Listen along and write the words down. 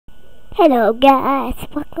Hello guys,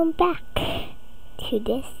 welcome back to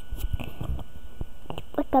this.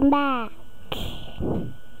 Welcome back.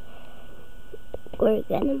 We're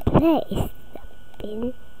gonna play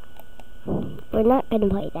something. We're not gonna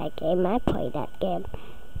play that game. I played that game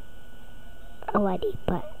already,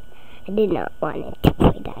 but I did not want to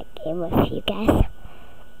play that game with you guys.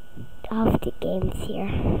 All of the games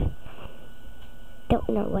here. Don't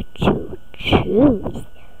know what to choose,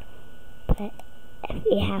 but if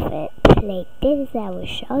you haven't played this, I will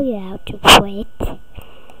show you how to play it.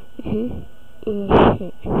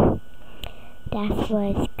 That's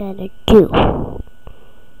what it's gonna do.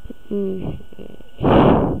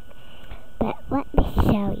 But let me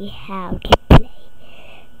show you how to play.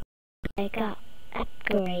 I got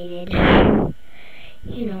upgraded,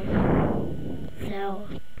 so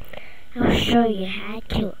I'll show you how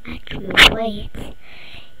to actually play it.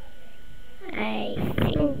 I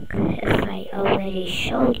think if I already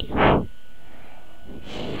showed you.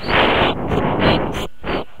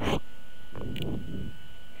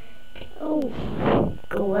 Oh,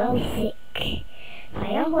 glow stick.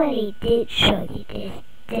 I already did show you this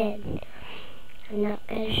then. I'm not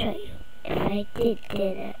gonna show you. If I did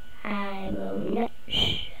it, I will not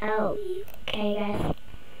show you. Okay guys?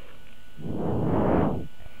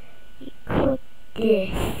 You click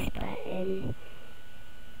this button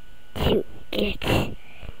to get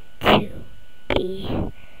to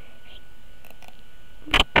be.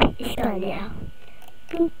 It's gone now.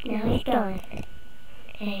 Boop, now it's gone.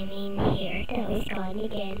 I mean here, now it's gone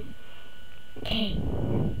again. Okay.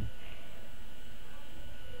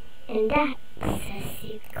 And that says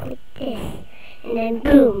you click this. And then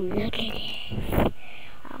boom, look at this.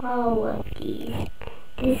 All of these.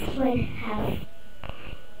 This one have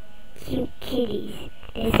cute kitties.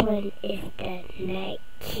 This one is the night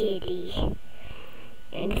kitty.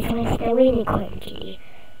 And this one's the unicorn kitty.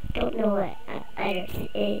 Don't know what others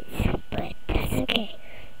is, but that's okay.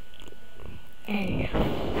 And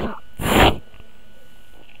fox.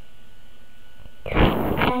 The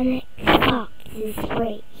Phoenix fox is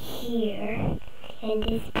right here. And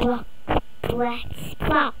this black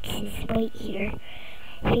fox is right here.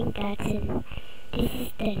 I think that's in. This is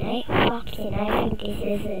the night fox, and I think this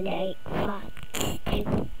is a night fox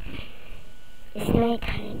too. It's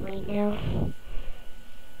nighttime right now.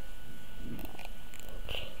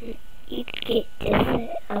 You get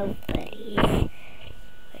different buddies,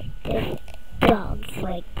 like different dogs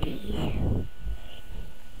like these.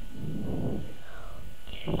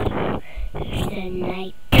 There's the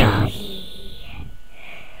night doggy.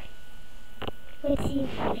 Let's see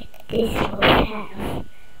what this will have.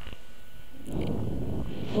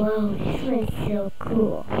 Whoa, this one's so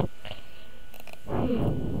cool.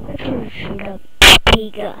 Which one should I be,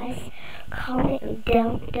 guys? Comment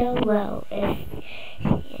down below if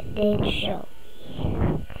and then show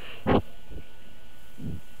me.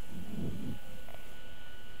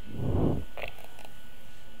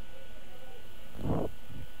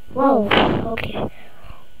 Whoa, okay.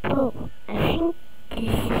 Whoa, I think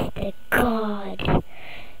this is the god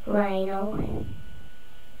rhino.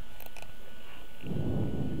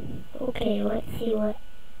 Okay, let's see what.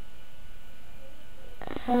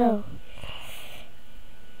 Oh.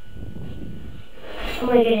 Oh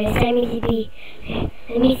my goodness, I need to be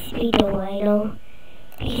the rhino.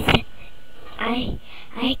 Because I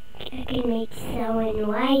can make someone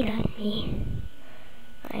ride on me.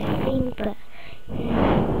 I think, but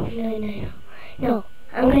no.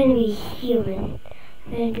 I'm gonna be human.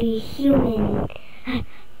 I'm gonna be human.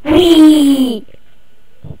 Whee!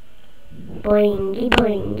 Boingy,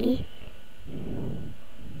 boingy.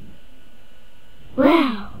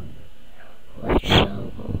 Wow! What's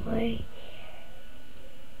so boring?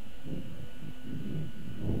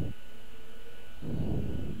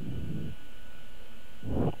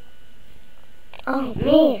 Oh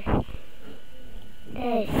man!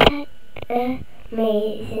 That is such an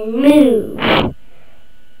amazing move!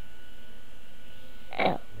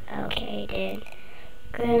 Oh, okay then.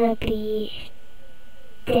 Gonna be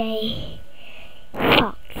day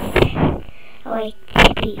fox. I like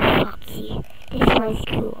to be foxy. This one's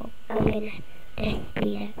cool. I'm gonna just be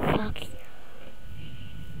a fox.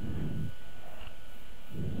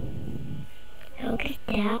 Look at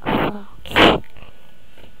that fox.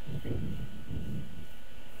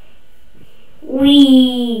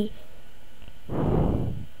 Wee!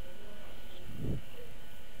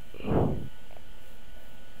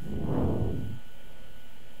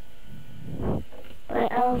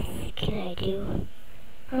 What else can I do?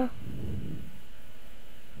 Huh?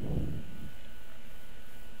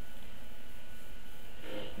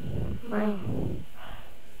 Wow.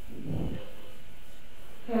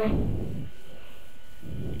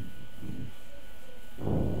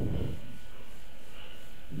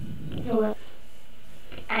 Well,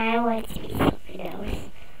 I want to be something else.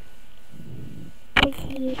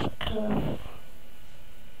 Please come.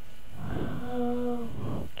 Oh.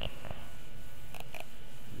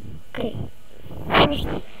 Okay. First,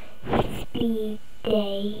 let's be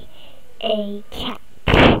a cat.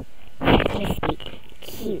 Let's be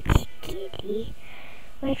cute kitty.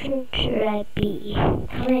 Which one should I be?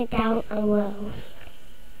 Comment down below.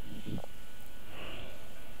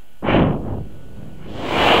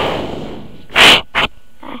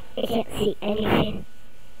 I can't see anything.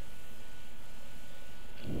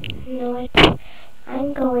 You know what?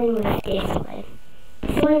 I'm going with this one.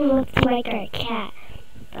 This one looks like our cat,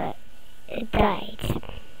 but it died.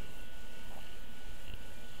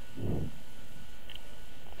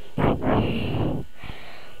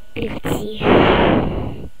 Beauty.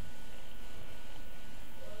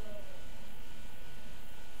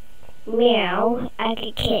 Meow. I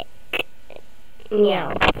could kick.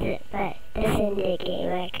 Meow. But that's in the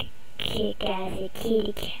game. I could kick as a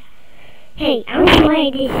kitty cat. Hey, I want to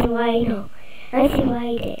ride this rhino. I want to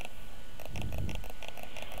ride it.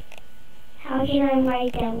 How can I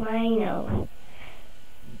ride that rhino?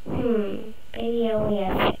 Maybe only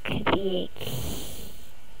if it could be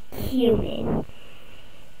a human.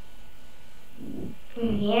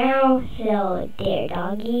 Meow. Hello there,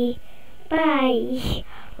 doggy. Bye.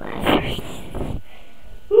 First.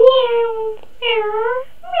 Meow. Meow.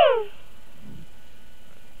 Meow.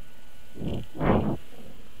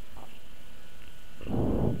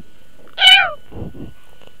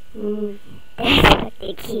 That's what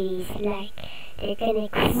the kitties like. They're gonna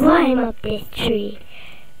climb up this tree.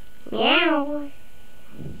 Meow.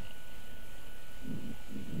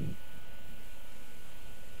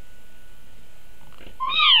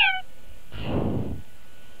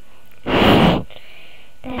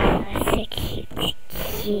 That's a cute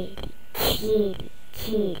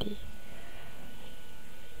kitty.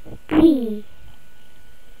 Wee.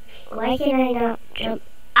 Why can I not jump?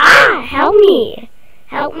 Ah! Help me!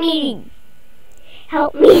 Help me!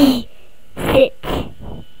 Help me! Sit.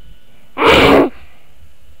 Ah!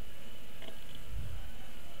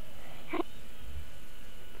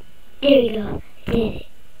 There we go. Did it.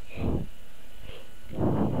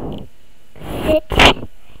 Sit.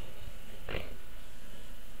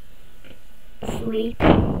 Sleep.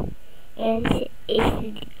 And sit.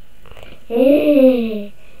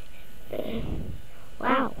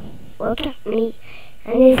 Wow. Look at me.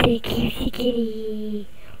 I'm a cute kitty.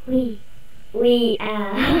 We. We.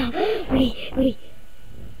 Meow.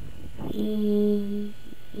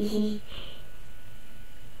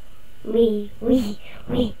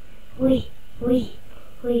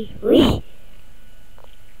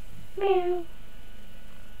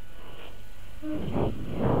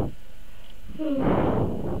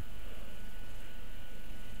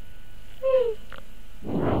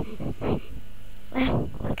 Wow,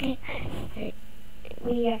 look at us.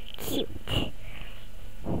 We are cute.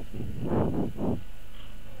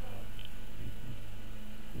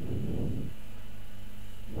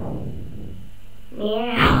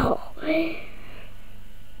 Meow.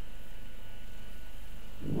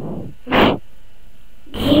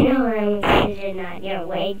 You know I'm sitting on your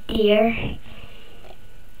way, dear.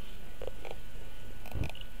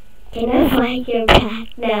 Can I find your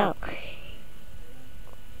back now?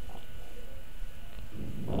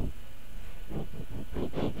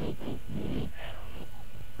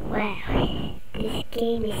 Wow, this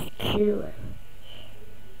game is cool.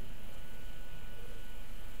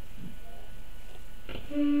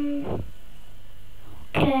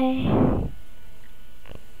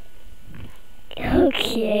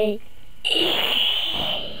 Okay.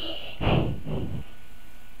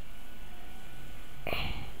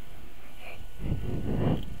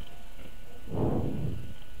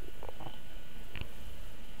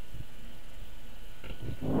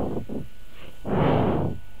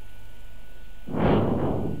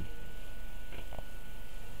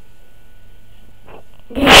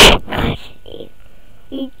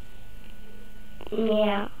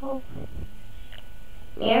 Meow.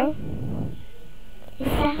 Meow. Is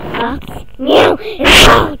that a fox? Meow! It's a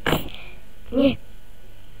fox! Meow.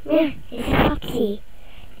 Meow. It's a foxy.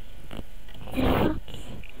 It's a fox.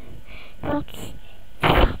 Fox.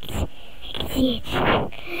 Fox. I can see it.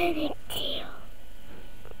 Big tail.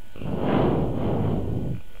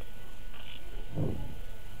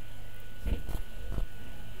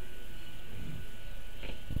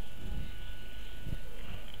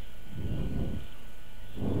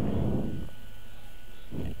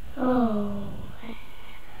 Oh.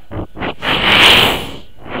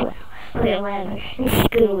 whatever, and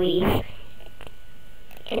screwies.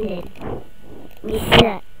 And then we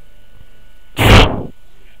set.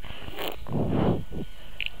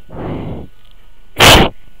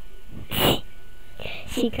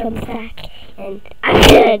 She comes back, and I'm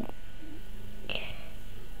dead.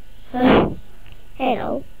 Hello.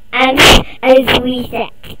 I'm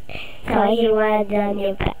reset, so I can ride on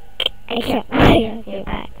your back. I can't ride on your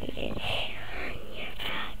back because on your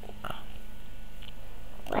back.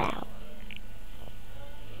 Wow.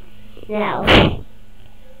 Now,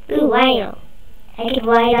 ooh, rhino. I can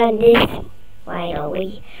ride on this rhino.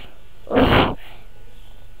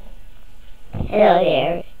 Hello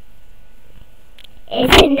there.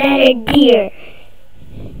 It's another deer.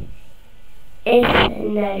 It's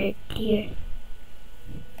another deer.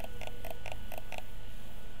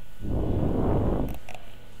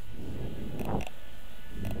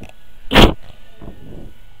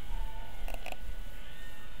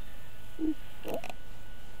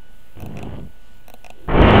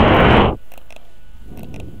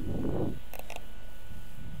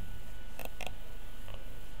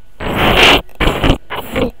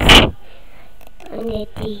 On the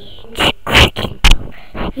deer.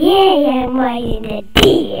 Yay, I'm riding the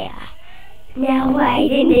deer. Now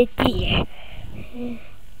riding the deer.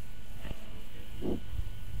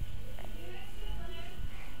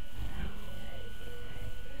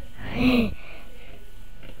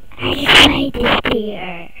 I can ride the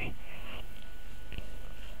deer.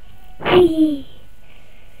 Whee!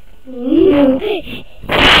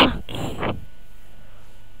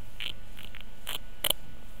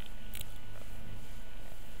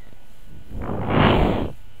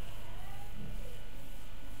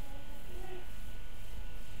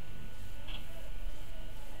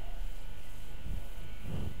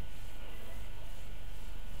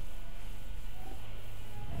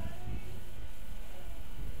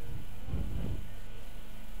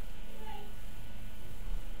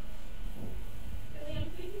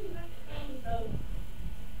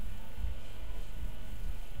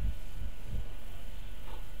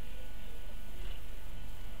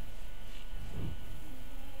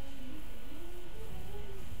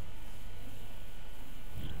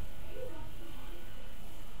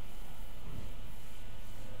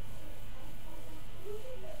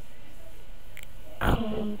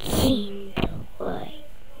 Conking the wood.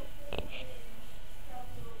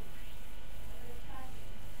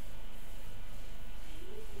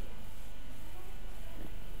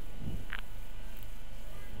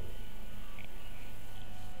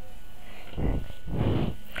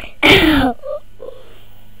 Ow!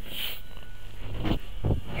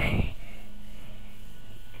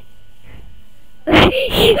 What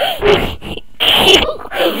dear?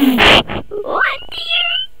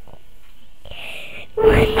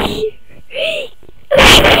 What dear?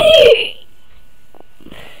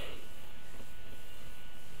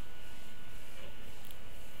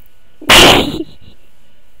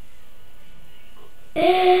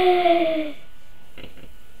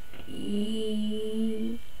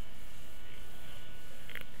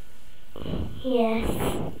 Yes,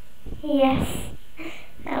 yes,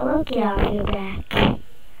 I will get off your back.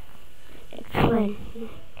 It's fun.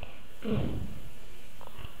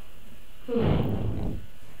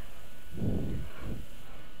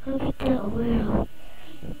 Look at the world.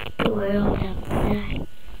 Look at the world outside.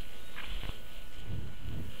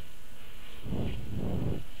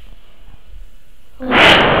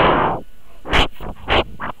 Wow.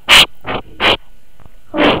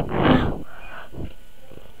 Oh,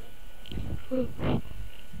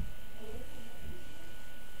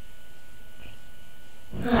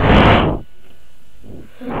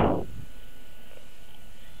 wow.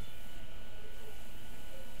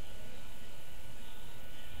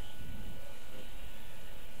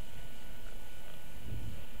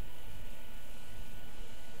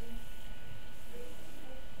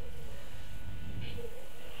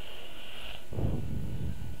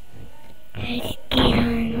 Let's get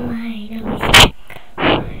online.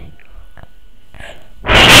 I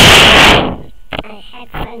had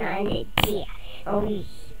fun on the deer. Only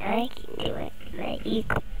I can do it, but you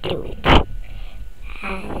could do it as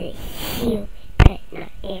a human, but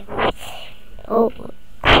not animals. Oh,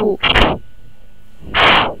 cool.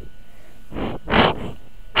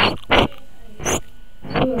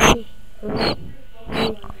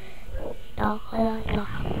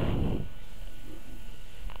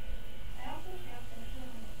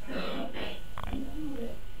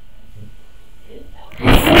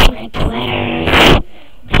 My brother.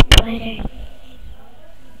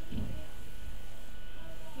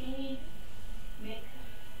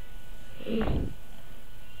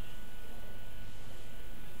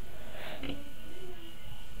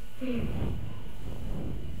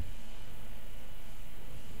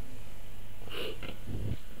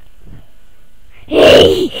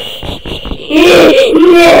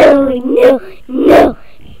 No!